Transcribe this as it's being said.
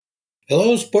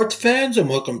Hello, sports fans, and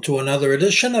welcome to another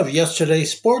edition of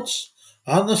Yesterday's Sports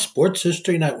on the Sports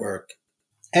History Network.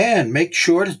 And make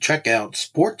sure to check out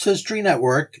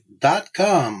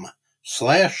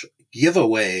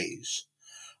sportshistorynetwork.com/giveaways.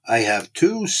 I have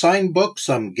 2 signed books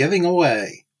I'm giving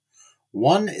away.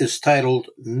 One is titled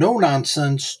No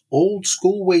Nonsense Old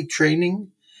School Weight Training,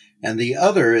 and the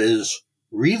other is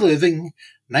Reliving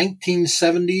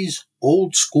 1970s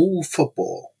Old School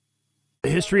Football. The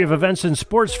history of events in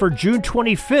sports for June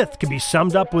 25th can be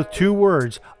summed up with 2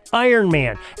 words: Iron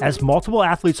Man, as multiple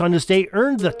athletes on this day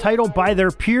earned the title by their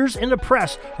peers in the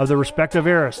press of their respective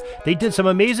eras. They did some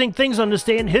amazing things on this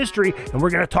day in history, and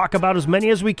we're going to talk about as many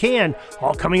as we can,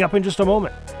 all coming up in just a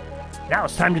moment. Now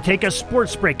it's time to take a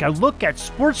sports break, a look at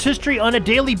sports history on a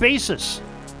daily basis.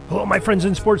 Hello, my friends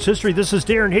in sports history. This is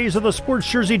Darren Hayes of the Sports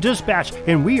Jersey Dispatch,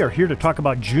 and we are here to talk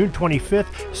about June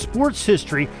 25th sports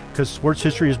history, because sports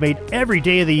history is made every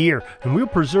day of the year, and we'll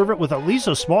preserve it with at least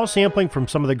a small sampling from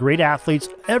some of the great athletes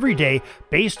every day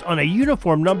based on a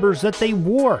uniform numbers that they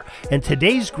wore. And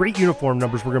today's great uniform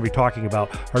numbers we're going to be talking about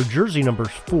are jersey numbers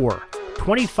 4,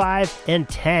 25, and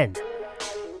 10.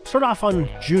 Start off on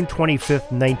June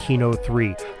 25th,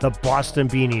 1903. The Boston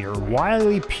Beaneater,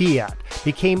 Wiley Piatt,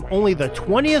 became only the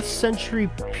 20th century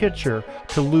pitcher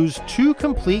to lose 2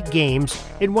 complete games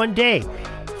in one day,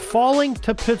 falling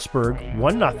to Pittsburgh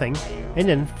 1-0 and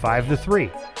then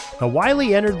 5-3. Now,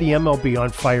 Wiley entered the MLB on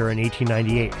fire in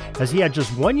 1898, as he had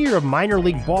just 1 year of minor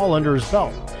league ball under his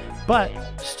belt. But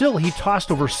still, he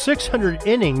tossed over 600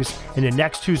 innings in the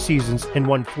next 2 seasons and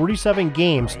won 47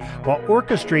 games while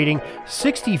orchestrating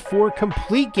 64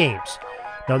 complete games.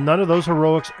 Now, none of those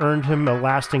heroics earned him a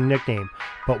lasting nickname,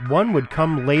 but one would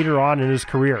come later on in his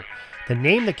career. The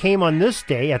name that came on this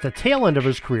day, at the tail end of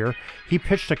his career, he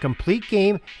pitched a complete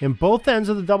game in both ends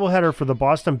of the doubleheader for the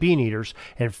Boston Beaneaters,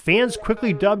 and fans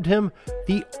quickly dubbed him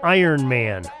the Iron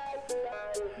Man.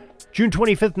 June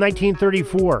 25th,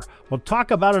 1934. We'll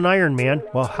talk about an Iron Man.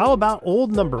 Well, how about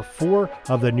old number 4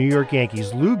 of the New York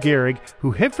Yankees, Lou Gehrig,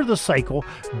 who hit for the cycle,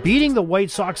 beating the White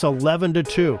Sox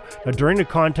 11-2. Now, during the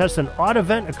contest, an odd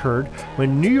event occurred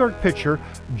when New York pitcher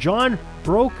John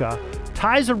Broca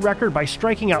ties a record by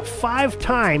striking out 5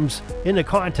 times in the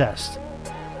contest.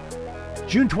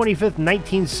 June 25th,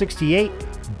 1968.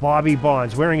 Bobby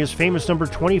Bonds, wearing his famous number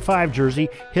 25 jersey,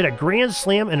 hit a grand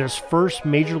slam in his first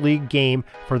major league game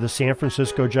for the San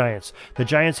Francisco Giants. The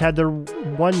Giants had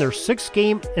won their 6th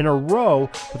game in a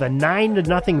row with a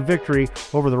 9-0 victory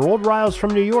over their old rivals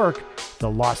from New York,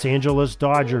 the Los Angeles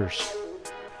Dodgers.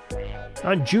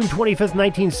 On June 25th,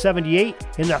 1978,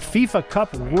 in the FIFA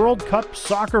Cup World Cup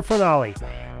soccer finale,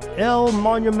 El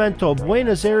Monumento,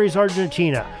 Buenos Aires,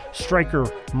 Argentina, striker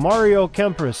Mario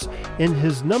Kempes in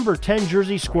his number 10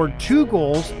 jersey scored 2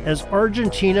 goals as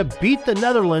Argentina beat the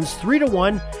Netherlands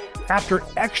 3-1 after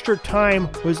extra time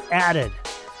was added.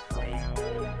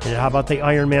 And how about the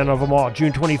Iron Man of them all?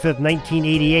 June 25th,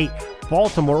 1988,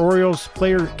 Baltimore Orioles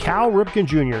player Cal Ripken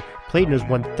Jr. played in his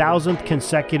 1,000th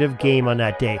consecutive game on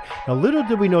that day. Now, little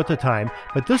did we know at the time,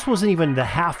 but this wasn't even the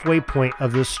halfway point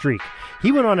of this streak.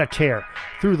 He went on a tear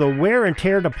through the wear and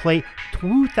tear to play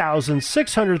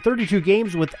 2,632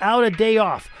 games without a day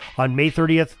off. On May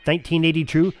 30th,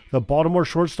 1982, the Baltimore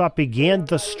shortstop began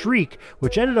the streak,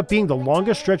 which ended up being the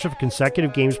longest stretch of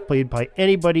consecutive games played by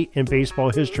anybody in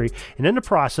baseball history. And in the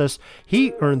process,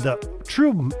 he earned the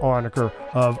true moniker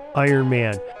of Iron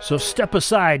Man. So step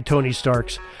aside, Tony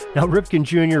Starks. Now, Ripken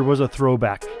Jr. was a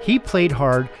throwback. He played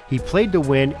hard, he played to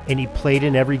win, and he played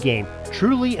in every game.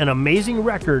 Truly an amazing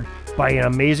record by an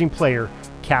amazing player,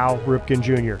 Cal Ripken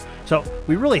Jr. So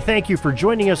we really thank you for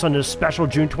joining us on this special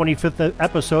June 25th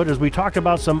episode as we talk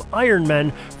about some Iron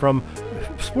Men from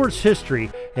sports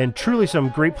history, and truly some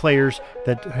great players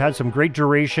that had some great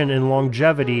duration and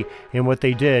longevity in what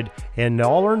they did, and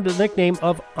all earned the nickname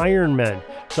of Iron Men.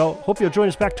 So hope you'll join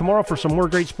us back tomorrow for some more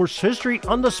great sports history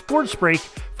on the Sports Break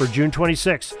for June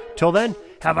 26th. Till then,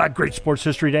 have a great sports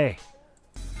history day.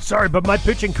 Sorry, but my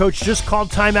pitching coach just called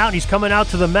timeout and he's coming out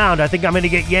to the mound. I think I'm going to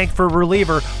get yanked for a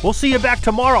reliever. We'll see you back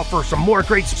tomorrow for some more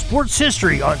great sports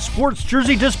history on Sports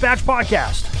Jersey Dispatch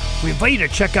Podcast. We invite you to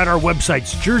check out our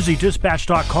websites,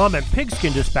 jerseydispatch.com and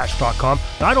pigskindispatch.com.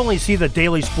 Not only see the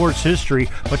daily sports history,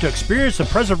 but to experience the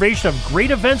preservation of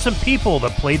great events and people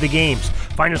that play the games.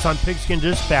 Find us on Pigskin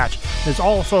Dispatch. It's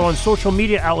also on social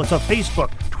media outlets of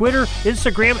Facebook, Twitter,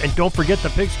 Instagram, and don't forget the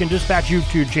Pigskin Dispatch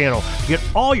YouTube channel to get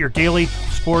all your daily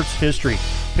sports history.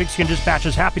 Pigskin Dispatch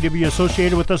is happy to be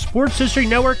associated with the Sports History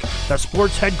Network, the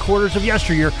sports headquarters of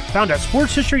yesteryear, found at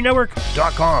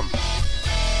sportshistorynetwork.com.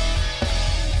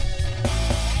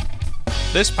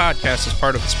 This podcast is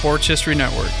part of the Sports History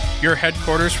Network, your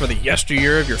headquarters for the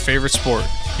yesteryear of your favorite sport.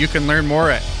 You can learn more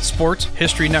at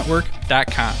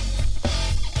sportshistorynetwork.com.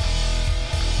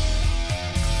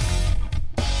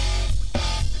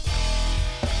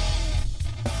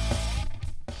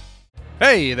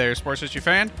 Hey there, sports history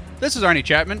fan. This is Arnie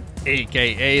Chapman,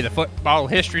 aka the Football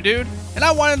History Dude, and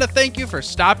I wanted to thank you for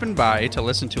stopping by to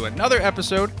listen to another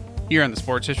episode here on the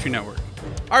Sports History Network.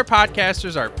 Our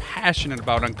podcasters are passionate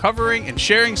about uncovering and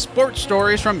sharing sports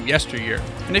stories from yesteryear.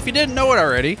 And if you didn't know it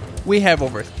already, we have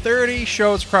over 30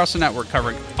 shows across the network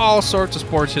covering all sorts of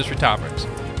sports history topics.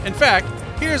 In fact,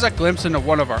 here's a glimpse into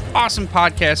one of our awesome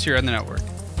podcasts here on the network.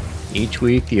 Each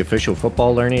week, the official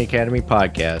Football Learning Academy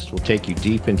podcast will take you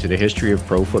deep into the history of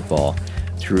pro football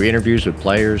through interviews with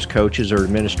players, coaches, or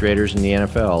administrators in the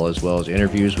NFL, as well as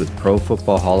interviews with Pro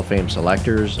Football Hall of Fame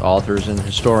selectors, authors, and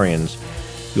historians.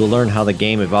 You'll learn how the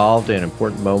game evolved and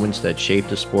important moments that shaped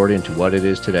the sport into what it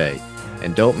is today.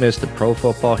 And don't miss the Pro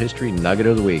Football History Nugget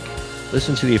of the Week.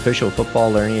 Listen to the official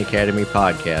Football Learning Academy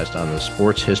podcast on the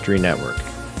Sports History Network.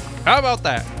 How about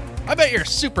that? I bet you're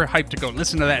super hyped to go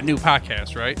listen to that new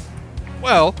podcast, right?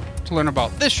 Well, to learn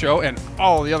about this show and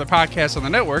all the other podcasts on the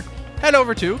network, head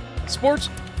over to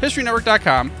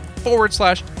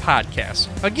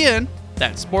sportshistorynetwork.com/podcast. Again,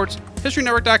 that's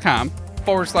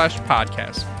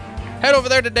sportshistorynetwork.com/podcast. Head over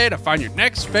there today to find your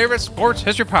next favorite sports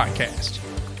history podcast.